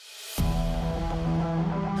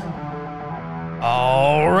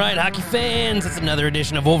All right, hockey fans, it's another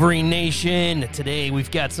edition of Wolverine Nation. Today we've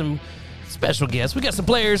got some special guests. We got some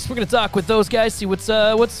players. We're going to talk with those guys, see what's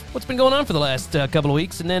been going on for the last couple of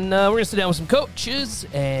weeks, and then we're going to sit down with some coaches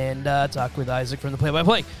and talk with Isaac from the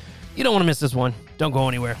play-by-play. You don't want to miss this one. Don't go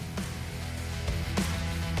anywhere.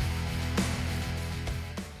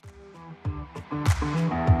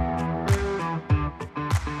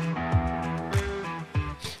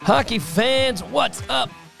 Hockey fans, what's up?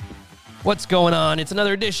 What's going on? It's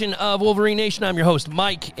another edition of Wolverine Nation. I'm your host,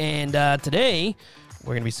 Mike, and today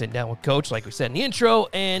we're going to be sitting down with Coach, like we said in the intro,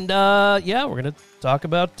 and we're going to talk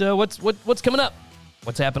about what's coming up,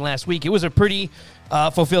 what's happened last week. It was a pretty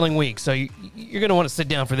fulfilling week, so you're going to want to sit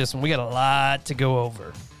down for this one. We got a lot to go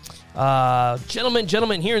over.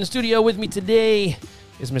 Gentlemen, here in the studio with me today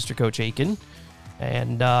is Mr. Coach Aiken,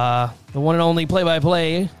 and the one and only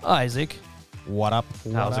play-by-play, Isaac. What up?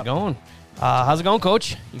 How's it going? How's it going,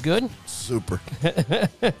 Coach? You good? Super.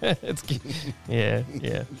 Yeah.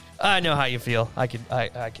 I know how you feel. I can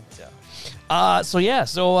tell. So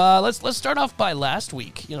let's start off by last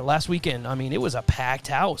week. Last weekend. I mean, it was a packed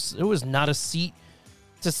house. There was not a seat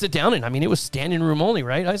to sit down in. I mean, it was standing room only,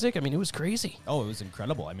 right, Isaac? I mean, it was crazy. Oh, it was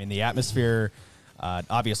incredible. I mean, the atmosphere.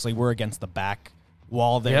 Obviously, we're against the back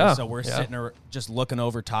wall there, so we're sitting just looking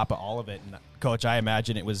over top of all of it. And Coach, I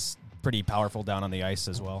imagine it was pretty powerful down on the ice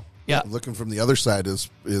as well. Yeah, looking from the other side is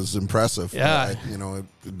impressive. Yeah,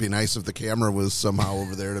 it'd be nice if the camera was somehow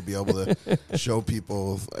over there to be able to show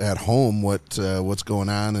people at home what's going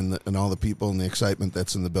on and all the people and the excitement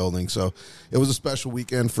that's in the building. So it was a special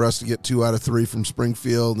weekend for us to get 2 out of 3 from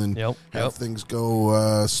Springfield and have things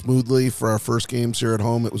go smoothly for our first games here at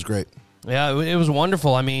home. It was great. Yeah, it was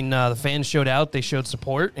wonderful. I mean, the fans showed out. They showed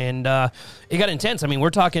support, and it got intense. I mean,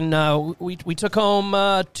 we're talking we took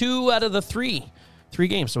home 2 out of the 3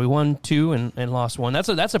 games. So we won 2 and lost 1.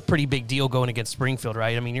 That's a pretty big deal going against Springfield,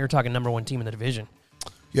 right? I mean, you're talking number 1 team in the division.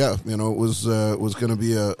 Yeah, it was going to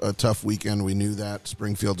be a tough weekend. We knew that.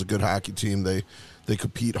 Springfield's a good hockey team. They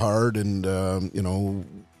compete hard, and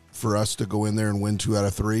for us to go in there and win 2 out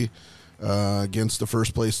of 3 against the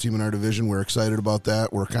first place team in our division, we're excited about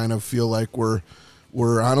that. We're kind of feel like we're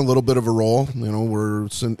on a little bit of a roll. We're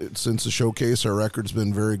since the showcase, our record's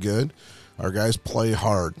been very good. Our guys play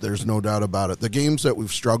hard. There's no doubt about it. The games that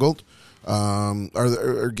we've struggled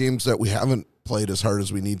are games that we haven't played as hard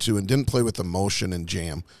as we need to and didn't play with emotion and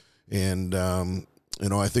jam. And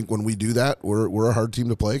I think when we do that, we're a hard team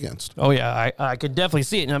to play against. Oh, yeah, I could definitely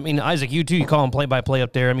see it. And I mean, Isaac, you too, you call them play-by-play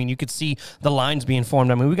up there. I mean, you could see the lines being formed.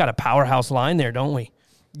 I mean, we got a powerhouse line there, don't we?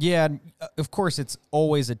 Yeah, of course, it's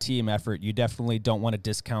always a team effort. You definitely don't want to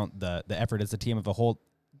discount the effort as a team of a whole.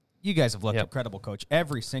 You guys have looked incredible, Coach.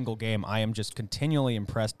 Every single game, I am just continually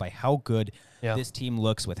impressed by how good this team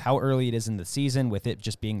looks with how early it is in the season, with it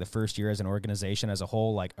just being the first year as an organization as a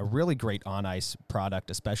whole, like a really great on-ice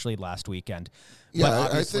product, especially last weekend. Yeah,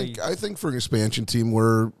 I think for an expansion team,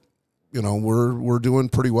 we're doing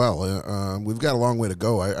pretty well. We've got a long way to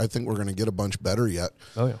go. I think we're going to get a bunch better yet.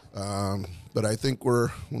 Oh, yeah. But I think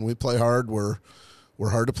when we play hard, we're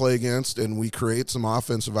hard to play against, and we create some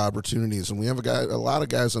offensive opportunities. And we have a lot of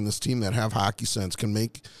guys on this team that have hockey sense, can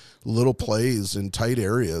make little plays in tight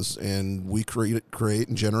areas, and we create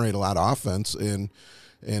and generate a lot of offense, and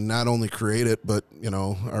not only create it, but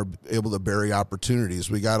are able to bury opportunities.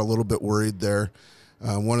 We got a little bit worried there.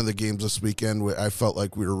 One of the games this weekend, I felt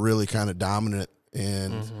like we were really kind of dominant,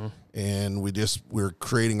 and we were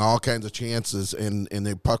creating all kinds of chances, and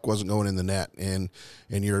the puck wasn't going in the net, and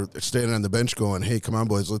you're standing on the bench going, hey, come on,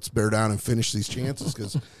 boys, let's bear down and finish these chances,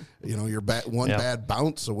 because you're bad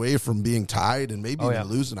bounce away from being tied and maybe even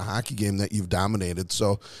losing a hockey game that you've dominated.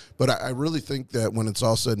 So, but I really think that when it's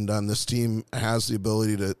all said and done, this team has the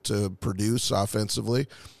ability to produce offensively.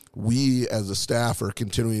 We as a staff are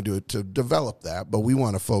continuing to develop that, but we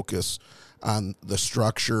want to focus on the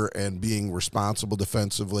structure and being responsible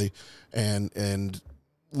defensively and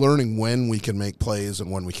learning when we can make plays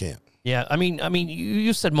and when we can't. Yeah, I mean,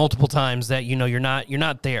 you said multiple times that you're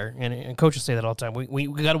not there, and coaches say that all the time. We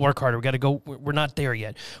got to work harder. We got to go. We're not there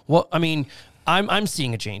yet. Well, I mean, I'm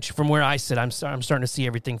seeing a change from where I sit. I'm starting to see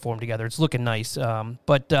everything form together. It's looking nice.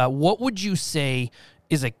 But what would you say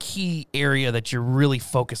is a key area that you're really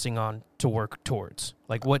focusing on to work towards?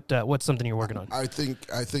 Like what's something you're working on? I think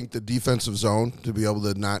the defensive zone, to be able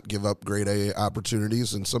to not give up grade A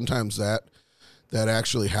opportunities, and sometimes that that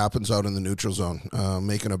actually happens out in the neutral zone,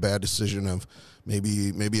 making a bad decision of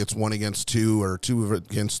maybe it's 1 against 2 or 2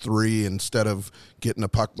 against 3. Instead of getting a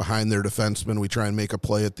puck behind their defenseman, we try and make a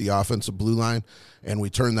play at the offensive blue line, and we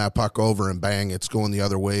turn that puck over, and bang, it's going the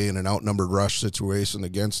other way in an outnumbered rush situation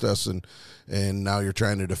against us, and now you're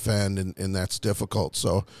trying to defend, and that's difficult.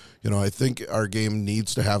 So, I think our game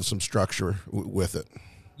needs to have some structure with it.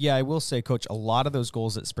 Yeah, I will say, Coach, a lot of those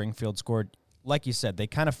goals that Springfield scored, like you said, they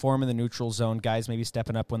kind of form in the neutral zone. Guys maybe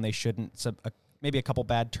stepping up when they shouldn't. Maybe a couple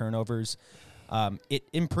bad turnovers. It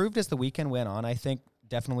improved as the weekend went on. I think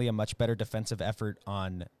definitely a much better defensive effort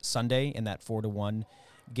on Sunday in that 4-1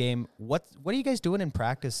 game. What are you guys doing in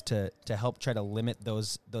practice to help try to limit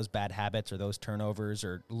those bad habits or those turnovers,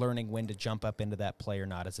 or learning when to jump up into that play or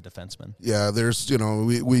not as a defenseman? Yeah, there's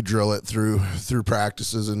we drill it through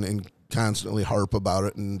practices and constantly harp about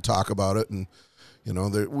it and talk about it, and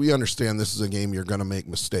we understand this is a game you're going to make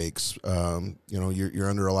mistakes. You're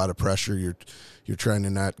under a lot of pressure. You're trying to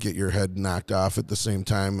not get your head knocked off at the same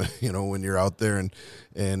time, when you're out there,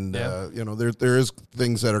 and there is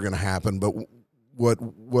things that are going to happen. But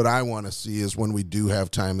what I want to see is when we do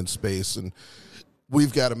have time and space, and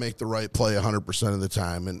we've got to make the right play 100% of the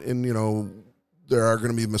time. And there are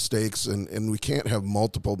going to be mistakes, and we can't have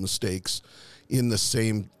multiple mistakes in the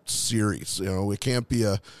same series. It can't be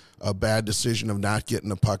a bad decision of not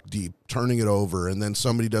getting a puck deep, turning it over, and then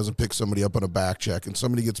somebody doesn't pick somebody up on a back check, and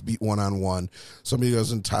somebody gets beat one-on-one. Somebody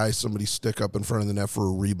doesn't tie somebody's stick up in front of the net for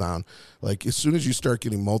a rebound. Like, as soon as you start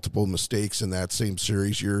getting multiple mistakes in that same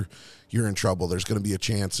series, you're in trouble. There's going to be a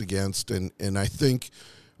chance against, and I think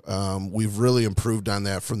we've really improved on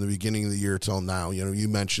that from the beginning of the year till now. You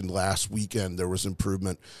mentioned last weekend there was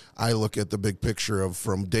improvement. I look at the big picture of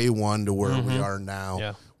from day one to where we are now.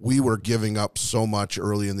 Yeah. We were giving up so much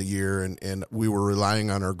early in the year, and we were relying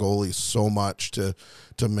on our goalies so much to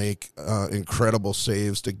make incredible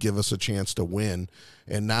saves to give us a chance to win.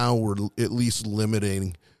 And now we're at least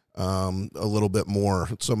limiting a little bit more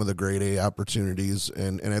some of the grade A opportunities,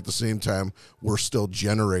 and at the same time we're still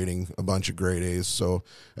generating a bunch of grade A's, so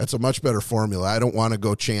that's a much better formula. I don't want to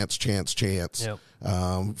go chance yep.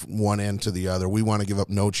 One end to the other. We want to give up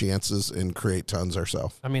no chances and create tons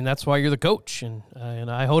ourselves. I mean, that's why you're the coach, and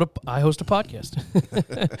I host a podcast.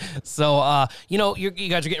 So you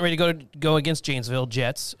guys are getting ready to go against Janesville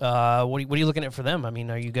Jets. What are you looking at for them? I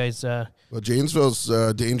mean, are you guys Well, Janesville's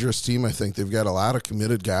a dangerous team. I think they've got a lot of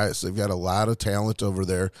committed guys. They've got a lot of talent over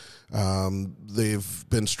there. They've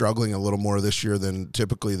been struggling a little more this year than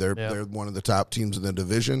typically. They're one of the top teams in the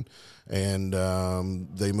division, and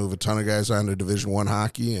they move a ton of guys on to Division I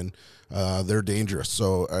hockey, and they're dangerous.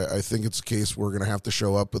 So I think it's a case we're going to have to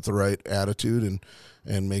show up with the right attitude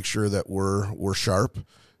and make sure that we're sharp.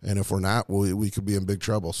 And if we're not, we could be in big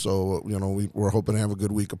trouble. So we're hoping to have a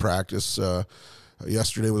good week of practice.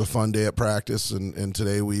 Yesterday was a fun day at practice, and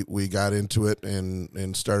today we got into it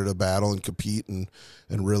and started a battle and compete and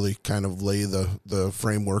really kind of lay the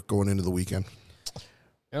framework going into the weekend.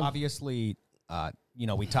 Obviously,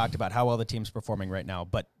 we talked about how well the team's performing right now,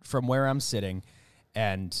 but from where I'm sitting,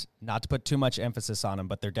 and not to put too much emphasis on them,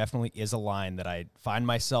 but there definitely is a line that I find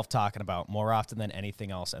myself talking about more often than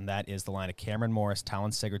anything else, and that is the line of Cameron Morris,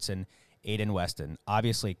 Talon Sigurdsson, Aiden Weston.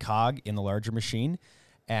 Obviously, cog in the larger machine.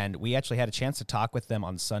 And we actually had a chance to talk with them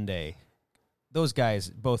on Sunday. Those guys,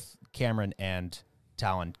 both Cameron and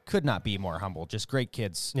Talon, could not be more humble. Just great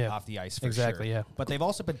kids off the ice, for sure. Yeah. But they've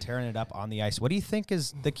also been tearing it up on the ice. What do you think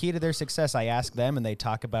is the key to their success? I ask them, and they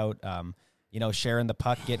talk about, sharing the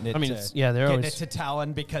puck, getting it to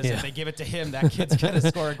Talon, because if they give it to him, that kid's going to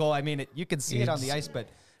score a goal. I mean, you can see it on the ice, but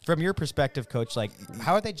from your perspective, Coach,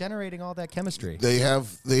 how are they generating all that chemistry? They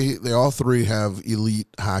all three have elite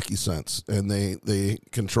hockey sense, and they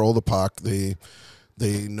control the puck. They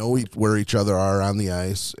know where each other are on the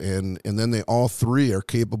ice, and then they all three are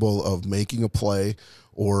capable of making a play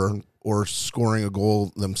or scoring a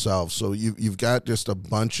goal themselves. So you've got just a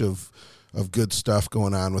bunch of good stuff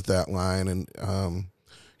going on with that line, and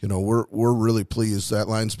we're really pleased. That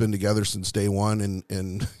line's been together since day one,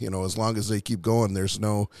 and as long as they keep going, there's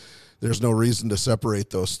no reason to separate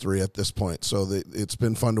those three at this point. So it's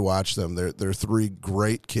been fun to watch them. They're three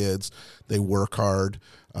great kids. They work hard.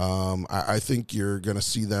 I think you're going to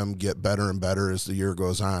see them get better and better as the year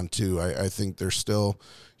goes on too. I think they're still,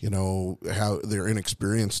 how they're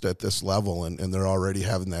inexperienced at this level, and they're already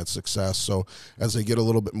having that success. So as they get a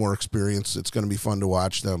little bit more experience, it's going to be fun to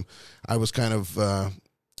watch them. I was kind of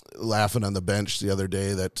laughing on the bench the other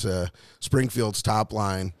day that Springfield's top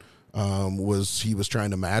line was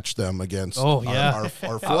trying to match them against our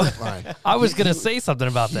fourth line. I was going to say something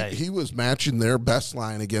about that. He was matching their best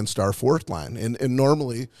line against our fourth line, and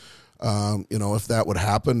normally If that would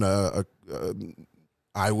happen,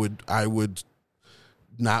 I would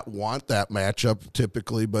not want that matchup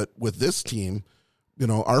typically, but with this team,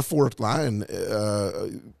 our fourth line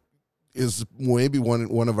is maybe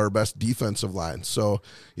one of our best defensive lines. So,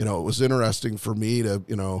 it was interesting for me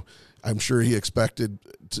to, I'm sure he expected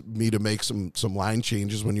me to make some line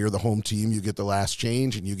changes. When you're the home team, you get the last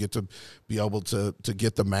change and you get to be able to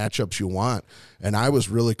get the matchups you want. And I was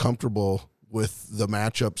really comfortable with the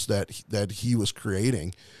matchups that he was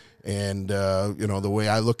creating. And, the way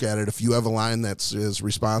I look at it, if you have a line that's as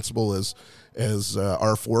responsible as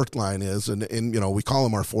our fourth line is, and we call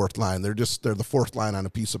them our fourth line. They're the fourth line on a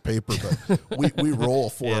piece of paper, but we roll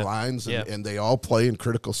four lines, and they all play in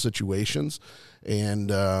critical situations.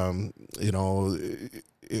 And,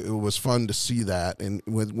 it was fun to see that. And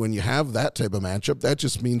when you have that type of matchup, that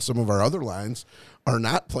just means some of our other lines are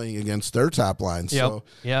not playing against their top lines. Yep. So,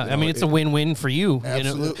 I mean, it's a win-win for you.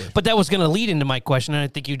 Absolutely. But that was going to lead into my question, and I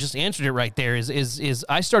think you just answered it right there. Is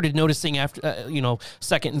I started noticing after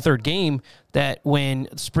second and third game that when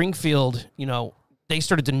Springfield, they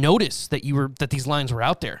started to notice that these lines were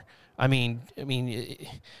out there. I mean,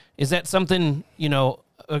 is that something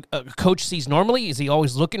a coach sees normally? Is he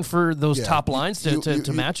always looking for those top lines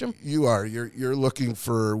to match them? You are. You're looking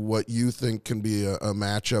for what you think can be a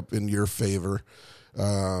matchup in your favor.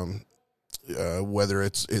 Whether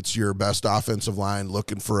it's your best offensive line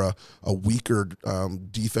looking for a weaker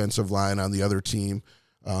defensive line on the other team.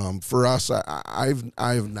 For us,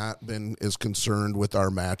 I've not been as concerned with our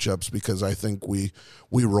matchups because I think we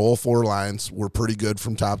roll four lines. We're pretty good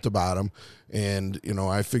from top to bottom, and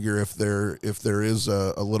I figure if there is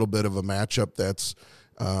a little bit of a matchup that's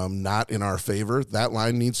not in our favor, that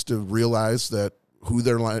line needs to realize that who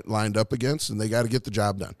they're lined up against, and they got to get the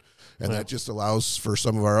job done. And that just allows for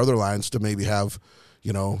some of our other lines to maybe have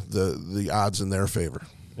the odds in their favor.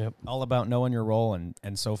 Yep. All about knowing your role,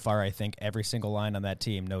 and so far I think every single line on that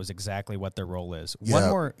team knows exactly what their role is. Yeah,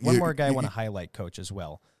 one more guy I want to highlight, Coach, as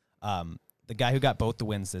well. The guy who got both the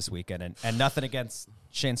wins this weekend, and nothing against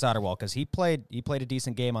Shane Soderwall because he played a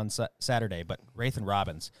decent game on Saturday, but Rathan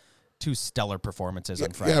Robbins, two stellar performances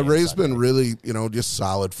on Friday. Yeah, Ray's been really just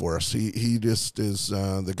solid for us. He just is.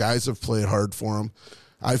 The guys have played hard for him.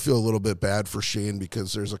 I feel a little bit bad for Shane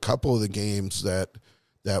because there's a couple of the games that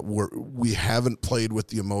we haven't played with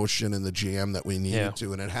the emotion and the jam that we needed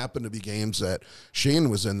to, and it happened to be games that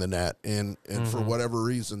Shane was in the net, and for whatever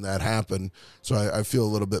reason that happened. So I feel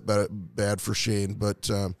a little bit bad for Shane, but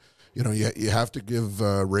you have to give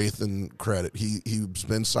Rathan credit. He's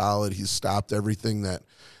been solid. He's stopped everything that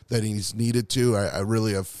he's needed to. I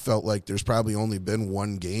really have felt like there's probably only been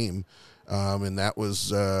one game. And that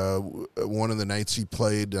was one of the nights he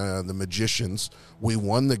played the Magicians. We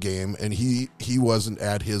won the game, and he wasn't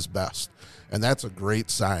at his best, and that's a great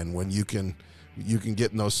sign when you can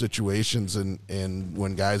get in those situations and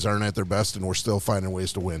when guys aren't at their best, and we're still finding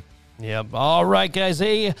ways to win. Yep. All right, guys.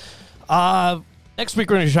 Hey, next week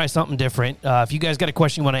we're going to try something different. If you guys got a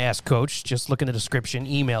question you want to ask Coach, just look in the description.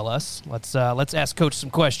 Email us. Let's ask Coach some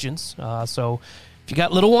questions. So if you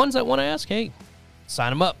got little ones that want to ask, hey,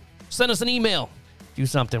 sign them up. Send us an email. Do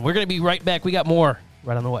something. We're going to be right back. We got more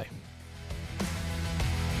right on the way.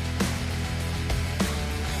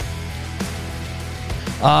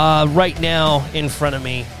 Right now in front of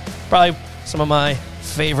me, probably some of my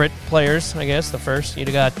favorite players, I guess. The first, you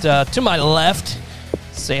got to my left.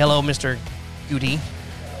 Say hello, Mr. Goody.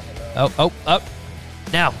 Oh, up.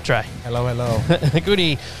 Now, try. Hello.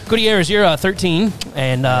 Gutierrez, you're 13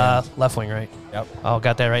 and left wing, right? Yep. Oh,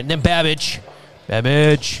 got that right. And then Babbage.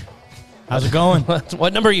 How's it going?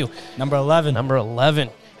 What number are you? Number 11. Number 11.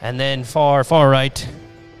 And then far right,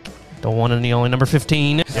 the one and the only number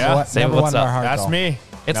 15. Yeah. Say what's up. That's me.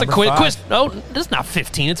 It's number a quiz. 5. No, it's not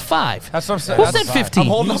 15. It's 5. That's what I'm saying. Who said 15? I'm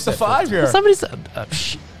holding up the 5 here. Somebody said,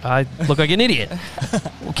 I look like an idiot.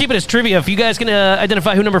 We'll keep it as trivia. If you guys can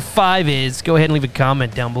identify who number 5 is, go ahead and leave a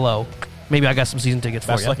comment down below. Maybe I got some season tickets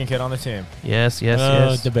for you. Best looking kid on the team. Yes.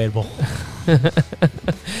 Debatable.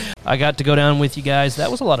 I got to go down with you guys. That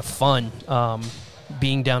was a lot of fun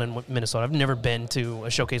being down in Minnesota. I've never been to a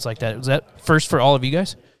showcase like that. Was that first for all of you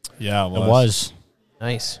guys? Yeah, it was.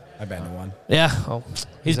 Nice. I've been to one. Yeah. Oh,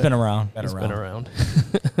 He's been around. He's been around.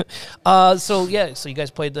 So you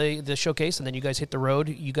guys played the showcase, and then you guys hit the road.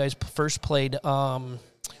 You guys first played, what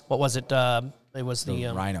was it? It was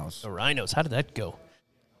the Rhinos. The Rhinos. How did that go?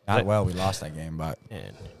 Not well. We lost that game, but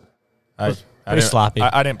Man. Pretty sloppy.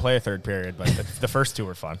 I didn't play a third period, but the first two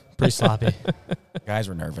were fun. Pretty sloppy. Guys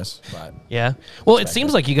were nervous, but Yeah. Well, it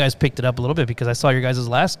seems like you guys picked it up a little bit because I saw your guys'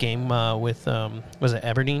 last game with was it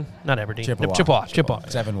Aberdeen? Not Aberdeen. Chippewa. Chippewa.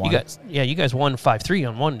 7-1. You guys won 5-3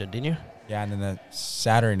 on one, didn't you? Yeah, and then the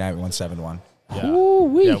Saturday night we won 7-1. Yeah,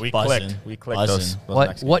 Ooh-wee. yeah, we Buzzing. clicked. We clicked those What?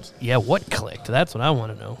 next What? games. Yeah. What clicked? That's what I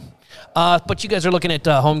want to know. But you guys are looking at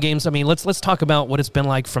home games. I mean, let's talk about what it's been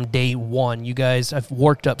like from day one. You guys have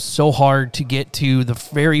worked up so hard to get to the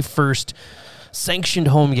very first sanctioned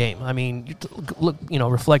home game. I mean, look,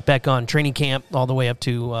 reflect back on training camp all the way up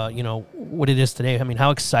to what it is today. I mean,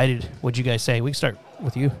 how excited would you guys say? We can start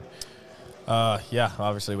with you. Yeah,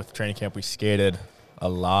 obviously with training camp we skated a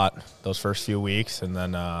lot those first few weeks, and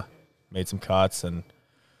then made some cuts and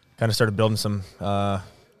kind of started building some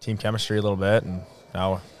team chemistry a little bit, and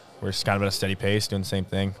now we're just kind of at a steady pace doing the same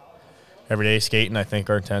thing every day skating. I think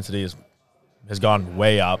our intensity has gone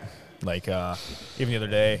way up. Like even the other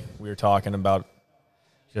day we were talking about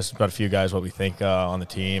just about a few guys what we think on the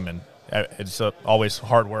team, and it's always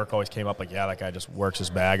hard work always came up, like, yeah, that guy just works his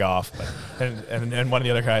bag off. But and one of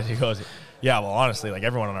the other guys, he goes, yeah, well, honestly, like,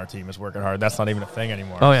 everyone on our team is working hard. That's not even a thing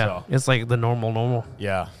anymore. Oh yeah, So, it's like the normal.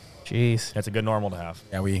 yeah, Jeez. it's a good normal to have.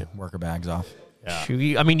 Yeah, we work our bags off. Yeah.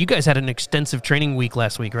 Shoot, I mean, you guys had an extensive training week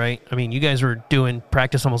last week, right? I mean, you guys were doing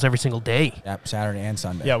practice almost every single day. Yep, Saturday and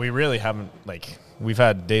Sunday. Yeah, we really haven't, like, we've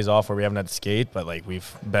had days off where we haven't had to skate, but, like,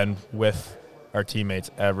 we've been with our teammates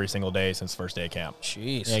every single day since first day of camp.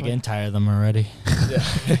 Jeez. Yeah, getting tired of them already.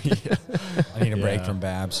 I need a break Yeah. from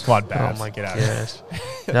Babs. Come on, Babs. Oh my Get out of here.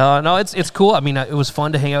 gosh. No, it's cool. I mean, it was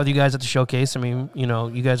fun to hang out with you guys at the showcase. I mean,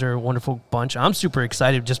 you guys are a wonderful bunch. I'm super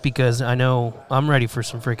excited just because I know I'm ready for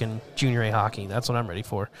some freaking junior A hockey. That's what I'm ready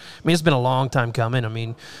for. I mean, it's been a long time coming. I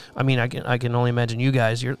mean, I can only imagine you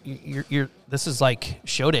guys. You're this is like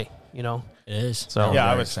show day. It is. So Yeah, I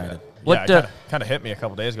very was excited. What, it kind of hit me a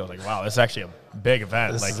couple days ago. I was like, wow, this is actually a big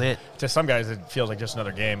event. This like, is it. To some guys, it feels like just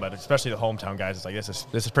another game, but especially the hometown guys, it's like this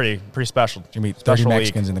is pretty special. You're going to meet 30 Special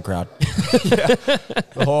Mexicans in the crowd.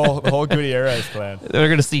 The whole Gutierrez clan. they're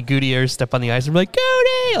gonna see Gutierrez step on the ice and be like,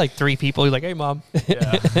 Goody! Like 3 people. He's like, hey, mom.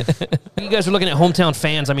 Yeah. You guys are looking at hometown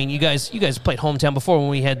fans. I mean, you guys played hometown before when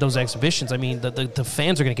we had those exhibitions. I mean, the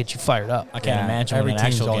fans are going to get you fired up. I can't imagine Every what an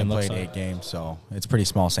team's actual only game looks played like. 8 games, so it's a pretty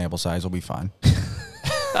small sample size. We'll be fine.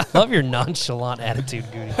 I love your nonchalant attitude,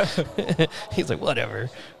 Goody. He's like, whatever.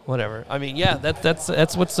 I mean, yeah,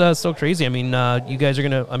 that's what's so crazy. I mean, you guys are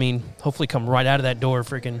going to, hopefully come right out of that door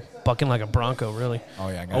freaking bucking like a Bronco, really. Oh,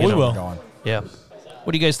 yeah. Oh, we will. Going. Yeah.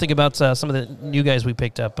 What do you guys think about some of the new guys we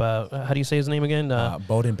picked up? How do you say his name again?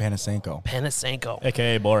 Bodin Panasenko. Panasenko.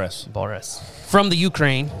 AKA Boris. Boris. From the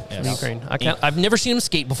Ukraine. From the Yes. Ukraine. I've never seen him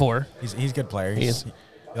skate before. He's a good player. He is.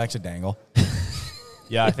 He likes to dangle.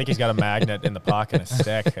 Yeah, I think he's got a magnet in the pocket and a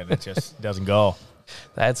stick, and it just doesn't go.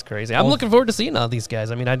 That's crazy. I'm looking forward to seeing all these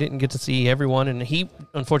guys. I mean, I didn't get to see everyone, and he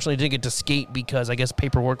unfortunately didn't get to skate because I guess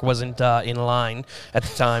paperwork wasn't in line at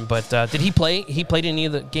the time. But did he play? He played any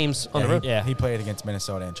of the games on the road? Yeah. He played against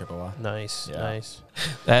Minnesota and Chippewa. Nice, Yeah. nice.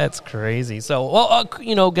 That's crazy. So,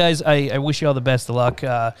 well, guys, I wish you all the best of luck.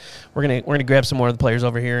 We're gonna grab some more of the players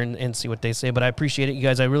over here and see what they say. But I appreciate it, you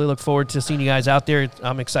guys. I really look forward to seeing you guys out there.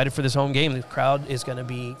 I'm excited for this home game. The crowd is gonna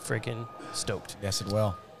be freaking stoked. Yes, it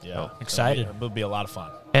will. Yeah. Excited. It'll be a lot of fun.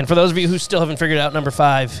 And for those of you who still haven't figured out number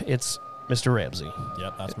 5, it's Mr. Ramsey.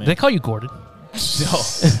 Yep, that's Did me. they call you Gordon? No,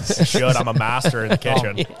 I should. I'm a master in the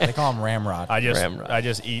kitchen. They call him Ramrod. I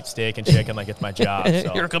just eat steak and chicken like it's my job.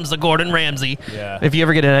 So Here comes the Gordon Ramsay. Yeah. If you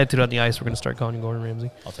ever get an attitude on the ice, we're going to start calling you Gordon Ramsay.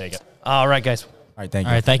 I'll take it. All right, guys. All right, thank you.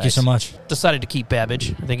 All right, thank you so much. Decided to keep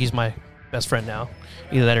Babbage. I think he's my best friend now.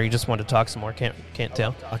 Either that or he just wanted to talk some more. Can't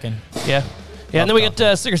tell. Fucking Yeah. And then we got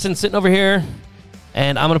Sickerson sitting over here.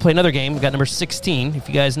 And I'm going to play another game. We got number 16. If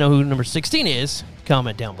you guys know who number 16 is,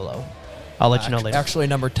 comment down below. I'll let you know later. Actually,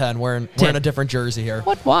 number 10. We're in 10. a different jersey here.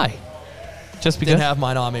 What? Why? Just because? Didn't have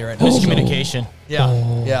mine on me right now. miscommunication.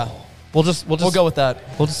 Yeah. We'll We'll go with that.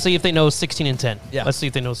 We'll just see if they know 16 and 10. Yeah. Let's see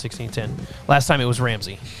if they know 16 and 10. Last time it was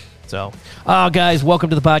Ramsey. So, guys, welcome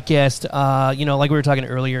to the podcast. Like we were talking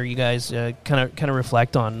earlier, you guys kind of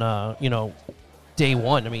reflect on, day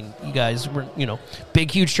one. I mean, you guys were,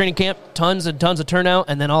 big, huge training camp, tons and tons of turnout,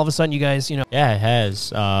 and then all of a sudden you guys, Yeah, it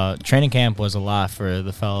has. Training camp was a lot for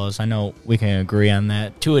the fellows. I know we can agree on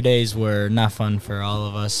that. 2-a-days were not fun for all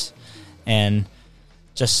of us. And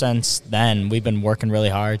just since then, we've been working really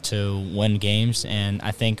hard to win games, and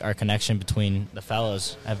I think our connection between the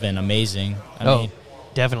fellows have been amazing. I mean,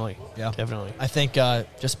 definitely. Yeah. Definitely. I think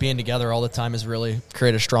just being together all the time has really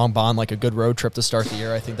created a strong bond, like a good road trip to start the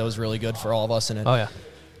year. I think that was really good for all of us, and it Oh, yeah.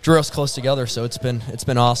 drew us close together. So it's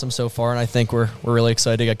been awesome so far, and I think we're really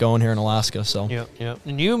excited to get going here in Alaska. So Yep.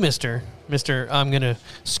 And you, Mister, I'm gonna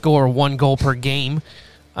score 1 goal per game.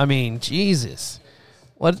 I mean, Jesus.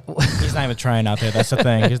 What? He's not even trying out there. That's the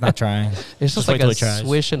thing. He's not trying. It's just wait like till a he tries.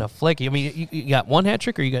 swish and a flick. I mean, you got 1 hat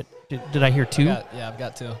trick, or you got? Did I hear 2? I've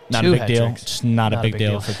got 2. Not 2 a big hat deal. tricks. Just not a big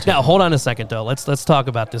deal for 2. Now, hold on a second, though. Let's talk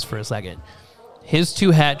about this for a second. His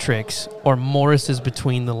 2 hat tricks or Morris's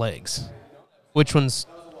between the legs. Which one's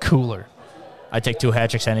cooler? I take 2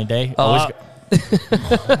 hat tricks any day.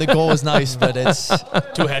 The goal was nice, but it's 2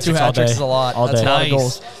 hat 2 tricks all hat tricks day. is a lot. All That's day. a lot of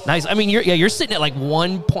goals. Nice. I mean, you're sitting at like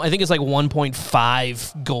 1 point. I think it's like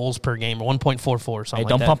 1.5 goals per game or 1.44 or something. Hey,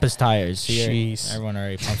 don't like pump that. his tires. Jeez. Everyone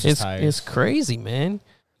already pumps his tires. It's crazy, man.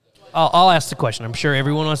 I'll ask the question. I'm sure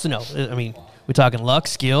everyone wants to know. I mean, we talking luck,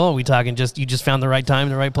 skill? Are we talking you just found the right time,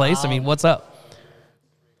 the right place? I mean, what's up?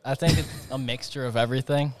 I think it's a mixture of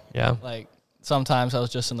everything. Yeah. Like, sometimes I was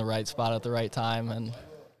just in the right spot at the right time, and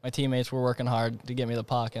my teammates were working hard to get me the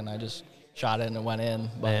puck, and I just shot it and it went in.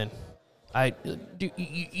 But Man,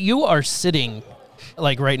 you are sitting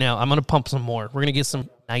like right now. I'm gonna pump some more. We're gonna get some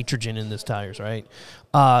nitrogen in this tires, right?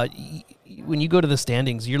 When you go to the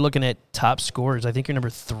standings, you're looking at top scorers. I think you're number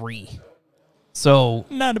 3. So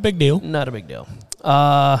Not a big deal. not a big deal.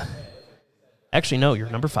 Actually, no, you're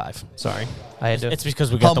number 5. Sorry, I had to. It's because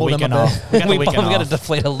we got the Humbled him weekend a off. We got the we weekend got to off.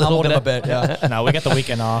 deflate a little Humbled bit. him a bit, yeah. No, we got the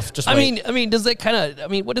weekend off. Just wait. I mean, does that kind of? I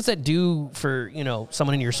mean, what does that do for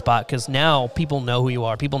someone in your spot? Because now people know who you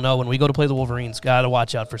are. People know when we go to play the Wolverines, got to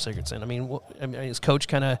watch out for Sigurdsson. I mean, is coach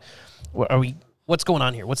kind of? Are we? What's going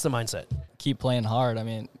on here? What's the mindset? keep playing hard. I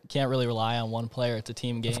mean, you can't really rely on one player. It's a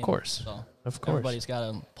team game. Of course. So Of course. everybody's got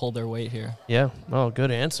to pull their weight here. Yeah. Oh, good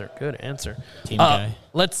answer. Good answer. Team guy.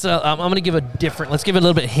 Let's. I'm going to give a different. Let's give it a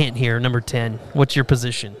little bit hint here. Number 10. What's your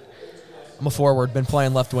position? I'm a forward. Been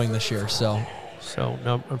playing left wing this year, so So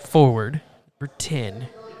number forward, number 10.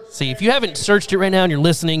 See, if you haven't searched it right now and you're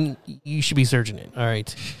listening, you should be searching it. All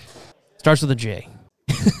right. Starts with a J.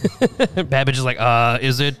 Babbage is like,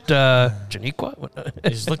 is it Janiqua? What-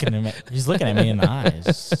 He's looking at me. He's looking at me in the eyes.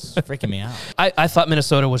 It's freaking me out. I thought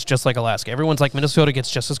Minnesota was just like Alaska. Everyone's like, Minnesota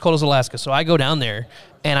gets just as cold as Alaska. So I go down there,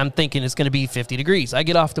 and I'm thinking it's going to be 50 degrees. I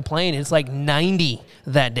get off the plane, and it's like 90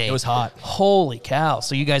 that day. it was hot. Holy cow.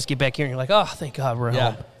 So you guys get back here, and you're like, oh, thank God we're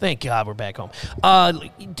Yeah. home. Thank God we're back home.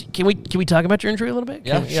 Can we talk about your injury a little bit?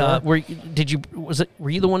 Yeah, sure. Were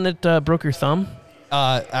you the one that broke your thumb?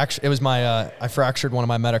 Actually, it was my I fractured one of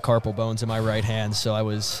my metacarpal bones in my right hand. So I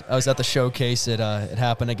was at the showcase. It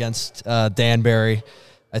happened against Danbury.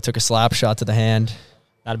 I took a slap shot to the hand.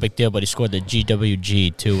 Not a big deal, but he scored the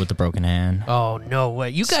GWG too with the broken hand. Oh, no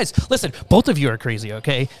way. You guys, listen, both of you are crazy,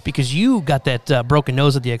 okay? Because you got that broken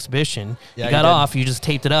nose at the exhibition. Yeah, you got you did. off, you just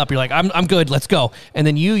taped it up. You're like, I'm good, let's go. And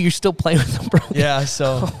then you're still playing with the broken. Yeah,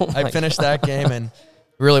 so my I finished that game and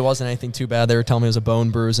it really wasn't anything too bad. They were telling me it was a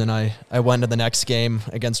bone bruise, and I went to the next game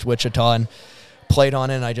against Wichita and played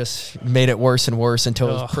on it, and I just made it worse and worse until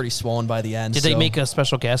it Ugh. was pretty swollen by the end. Did they So- make a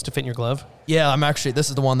special cast to fit in your glove? Yeah, this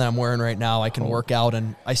is the one that I'm wearing right now. I can work out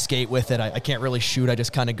and I skate with it. I can't really shoot. I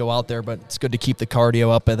just kind of go out there, but it's good to keep the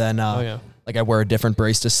cardio up. And then, yeah. like I wear a different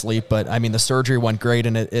brace to sleep. But I mean, the surgery went great,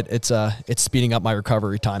 and it's speeding up my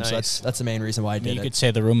recovery time. So Nice. that's the main reason why I did You it. could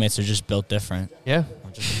say the roommates are just built different. Yeah.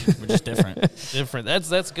 We're just different. Different.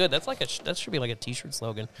 That's good. That's like that should be like a T-shirt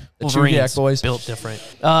slogan. The Wolverines, Chudiak boys. built different.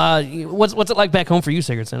 What's it like back home for you,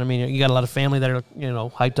 Sigurdsson? I mean, you got a lot of family that are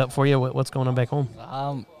hyped up for you. What's going on back home?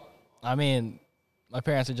 I mean, my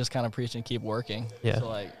parents are just kind of preaching keep working. Yeah. So,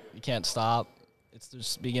 like, you can't stop. It's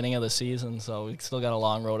just beginning of the season, so we still got a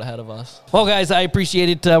long road ahead of us. Well, guys, I appreciate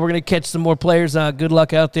it. We're gonna catch some more players. Good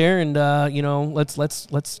luck out there, and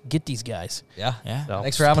let's get these guys. Yeah. Yeah. So,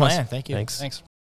 Thanks for having us. Thank you. Thanks. Thanks.